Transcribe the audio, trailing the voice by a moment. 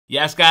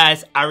Yes,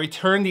 guys, I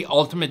returned the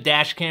ultimate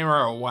dash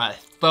camera, or what I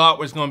thought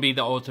was going to be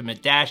the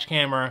ultimate dash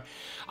camera.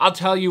 I'll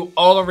tell you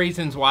all the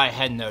reasons why I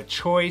had no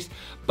choice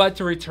but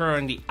to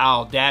return the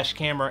OWL dash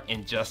camera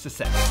in just a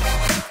second.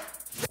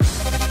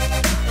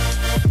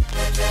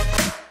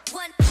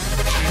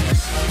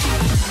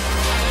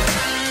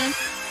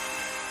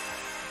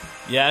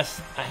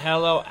 Yes, I had a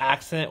little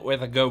accident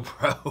with a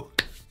GoPro.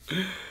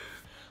 When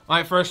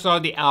I first saw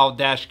the OWL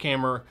dash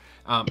camera,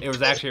 it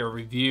was actually a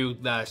review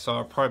that I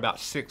saw probably about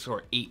 6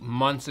 or 8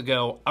 months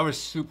ago. I was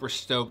super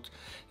stoked.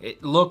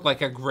 It looked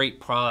like a great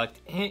product,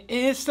 and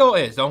it still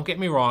is, don't get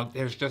me wrong.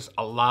 There's just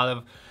a lot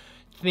of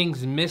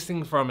things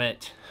missing from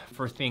it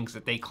for things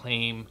that they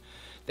claim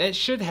that it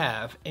should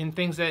have, and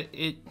things that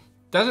it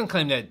doesn't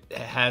claim that it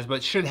has,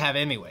 but should have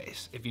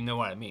anyways, if you know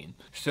what I mean.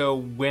 So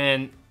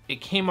when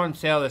it came on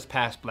sale this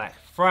past Black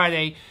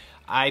Friday,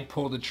 I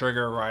pulled the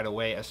trigger right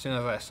away as soon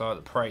as I saw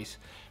the price.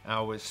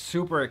 I was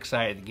super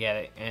excited to get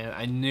it, and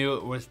I knew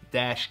it was the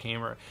dash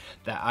camera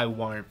that I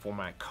wanted for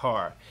my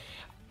car.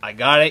 I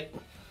got it,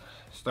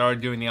 started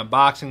doing the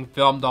unboxing,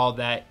 filmed all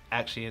that,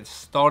 actually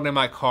installed in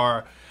my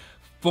car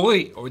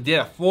fully, or did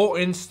a full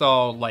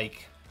install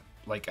like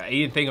I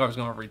didn't think I was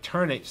going to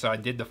return it, so I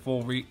did the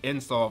full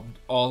reinstall of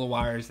all the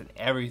wires and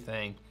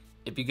everything.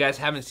 If you guys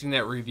haven't seen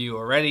that review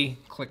already,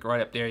 click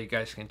right up there, you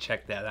guys can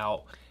check that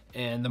out.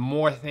 And the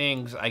more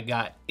things I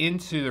got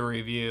into the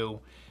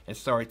review and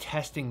started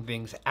testing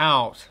things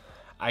out,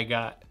 I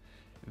got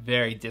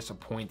very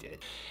disappointed.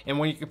 And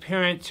when you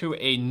compare it to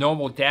a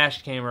normal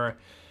dash camera,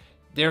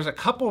 there's a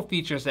couple of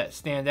features that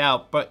stand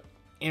out, but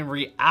in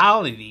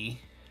reality,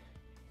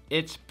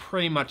 it's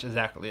pretty much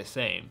exactly the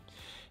same.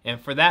 And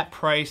for that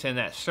price and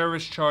that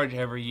service charge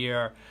every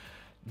year,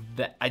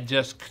 that I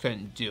just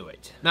couldn't do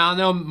it. Now I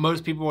know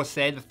most people will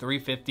say the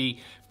 $350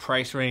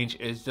 price range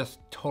is just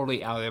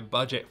totally out of their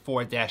budget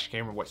for a dash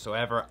camera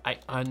whatsoever. I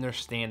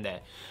understand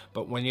that,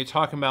 but when you're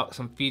talking about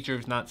some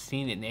features not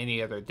seen in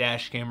any other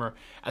dash camera,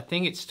 I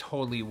think it's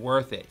totally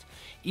worth it.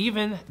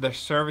 Even the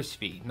service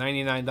fee,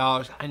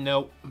 $99. I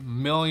know a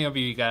million of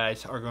you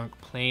guys are going to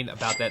complain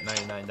about that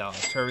 $99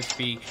 service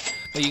fee,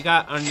 but you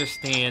got to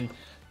understand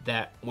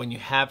that when you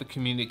have a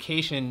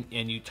communication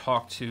and you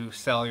talk to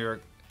cellular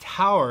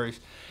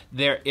towers,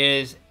 there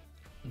is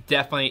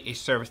definitely a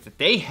service that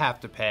they have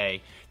to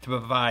pay to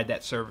provide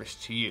that service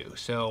to you.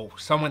 So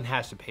someone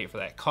has to pay for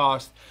that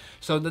cost.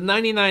 So the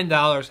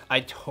 $99,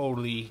 I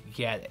totally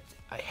get it.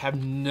 I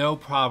have no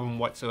problem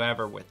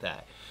whatsoever with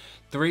that.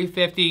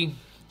 $350,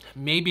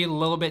 maybe a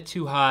little bit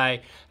too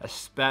high,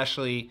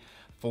 especially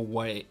for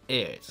what it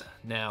is.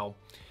 Now,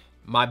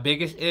 my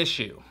biggest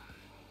issue,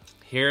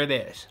 here it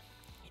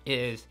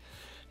is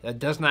that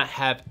does not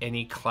have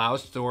any cloud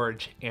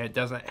storage, and it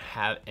doesn't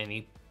have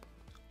any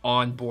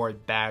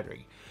onboard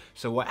battery.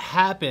 So what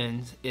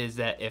happens is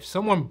that if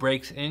someone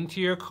breaks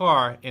into your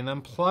car and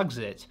unplugs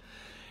it,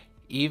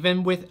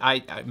 even with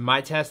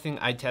my testing,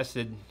 I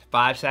tested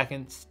 5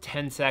 seconds,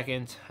 10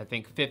 seconds, I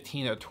think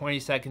 15 or 20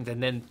 seconds,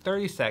 and then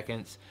 30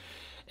 seconds.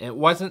 And it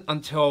wasn't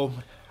until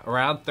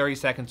around 30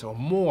 seconds or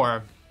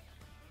more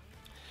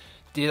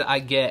did I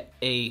get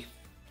a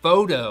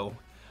photo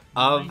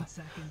of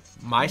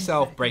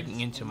myself breaking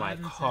into my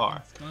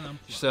car.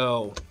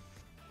 So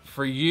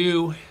for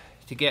you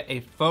to get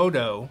a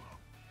photo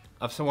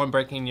of someone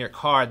breaking in your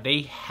car,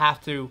 they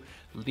have to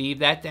leave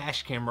that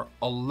dash camera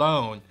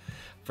alone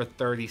for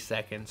 30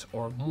 seconds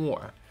or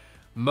more.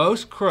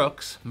 Most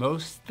crooks,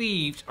 most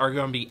thieves are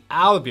going to be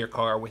out of your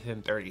car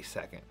within 30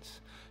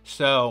 seconds.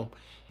 So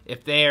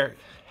if they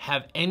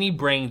have any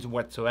brains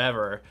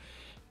whatsoever,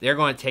 they're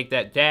going to take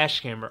that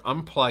dash camera,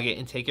 unplug it,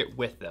 and take it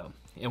with them.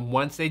 And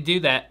once they do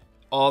that,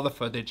 all the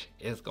footage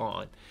is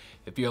gone.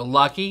 If you're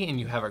lucky and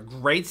you have a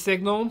great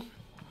signal,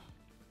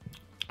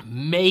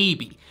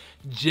 maybe,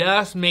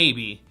 just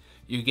maybe,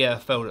 you get a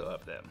photo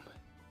of them.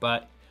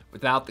 But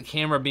without the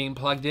camera being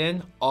plugged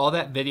in, all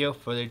that video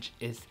footage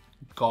is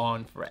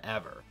gone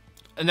forever.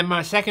 And then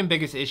my second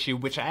biggest issue,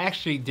 which I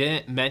actually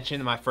didn't mention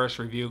in my first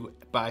review,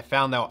 but I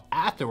found out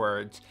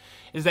afterwards,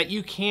 is that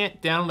you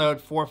can't download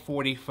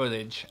 440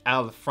 footage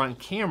out of the front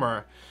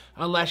camera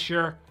unless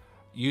you're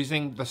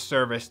using the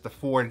service, the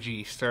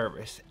 4G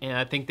service, and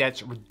I think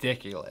that's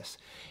ridiculous.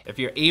 If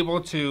you're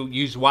able to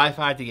use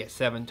Wi-Fi to get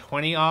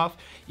 720 off,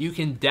 you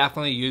can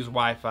definitely use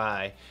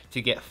Wi-Fi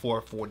to get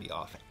 440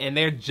 off, and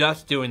they're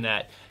just doing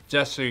that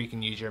just so you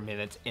can use your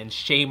minutes, and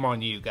shame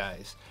on you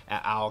guys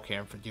at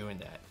OwlCam for doing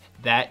that.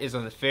 That is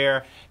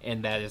unfair,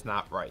 and that is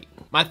not right.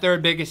 My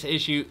third biggest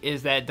issue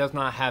is that it does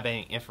not have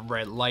any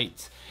infrared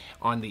lights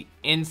on the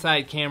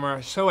inside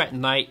camera, so at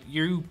night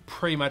you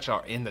pretty much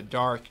are in the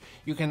dark.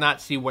 You cannot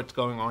see what's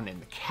going on in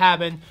the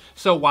cabin,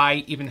 so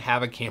why even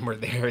have a camera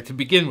there to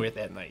begin with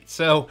at night?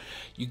 So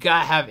you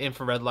gotta have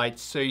infrared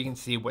lights so you can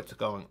see what's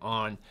going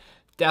on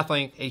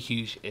Definitely a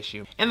huge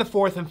issue. And the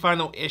fourth and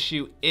final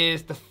issue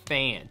is the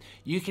fan.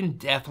 You can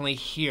definitely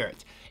hear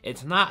it.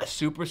 It's not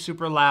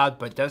super loud,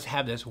 but does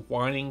have this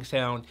warning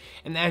sound.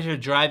 And as you're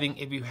driving,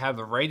 if you have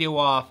the radio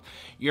off,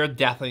 you're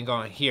definitely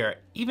going to hear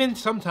it. Even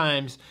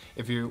sometimes,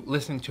 if you're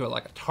listening to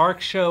like a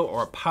talk show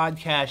or a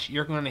podcast,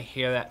 you're going to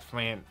hear that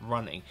fan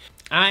running.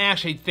 And I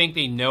actually think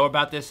they know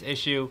about this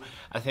issue.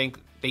 I think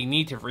they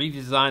need to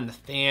redesign the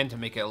fan to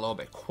make it a little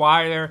bit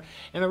quieter.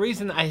 And the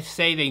reason I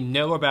say they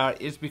know about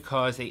it is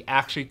because they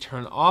actually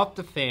turn off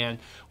the fan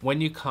when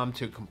you come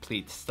to a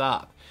complete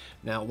stop.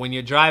 Now, when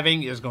you're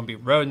driving, there's going to be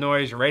road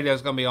noise, your radio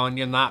is going to be on,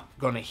 you're not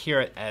going to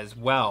hear it as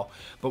well.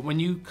 But when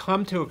you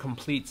come to a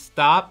complete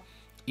stop,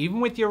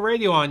 even with your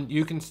radio on,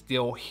 you can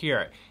still hear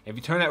it. If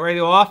you turn that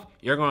radio off,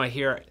 you're going to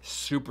hear it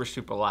super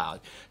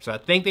loud. So I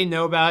think they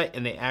know about it,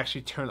 and they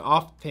actually turn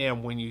off the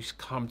fan when you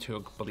come to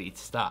a complete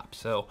stop.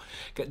 So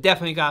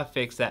definitely got to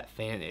fix that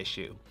fan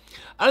issue.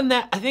 Other than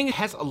that, I think it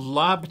has a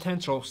lot of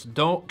potential, so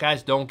don't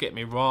get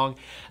me wrong.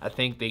 I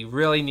think they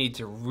really need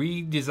to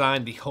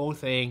redesign the whole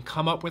thing,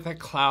 come up with a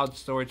cloud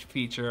storage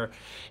feature,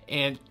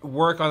 and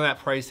work on that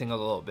pricing a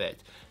little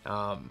bit.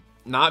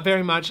 Not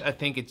very much. I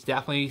think it's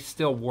definitely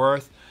still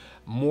worth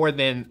more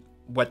than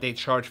what they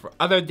charge for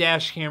other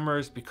dash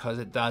cameras because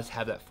it does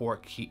have that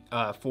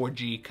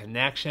 4G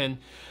connection.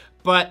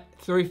 But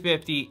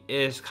 $350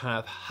 is kind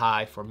of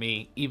high for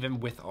me,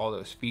 even with all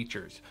those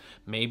features.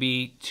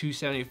 Maybe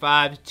 $275,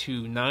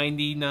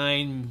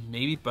 $299,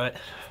 maybe, but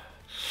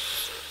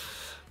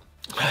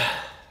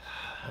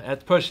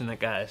that's pushing it,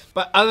 guys.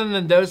 But other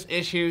than those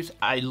issues,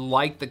 I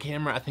like the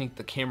camera. I think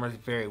the camera is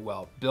very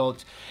well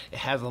built. It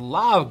has a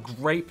lot of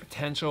great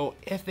potential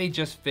if they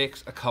just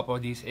fix a couple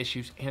of these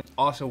issues and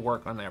also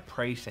work on their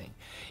pricing.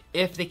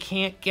 If they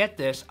can't get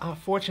this,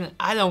 unfortunately,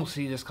 I don't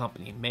see this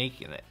company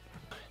making it.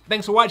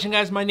 Thanks for watching,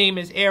 guys. My name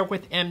is Eric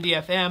with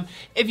MDFM.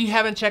 If you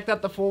haven't checked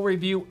out the full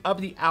review of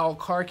the Owl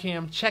Car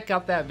Cam, check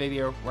out that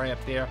video right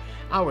up there.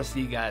 I will see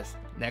you guys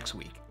next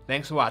week.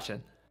 Thanks for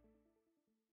watching.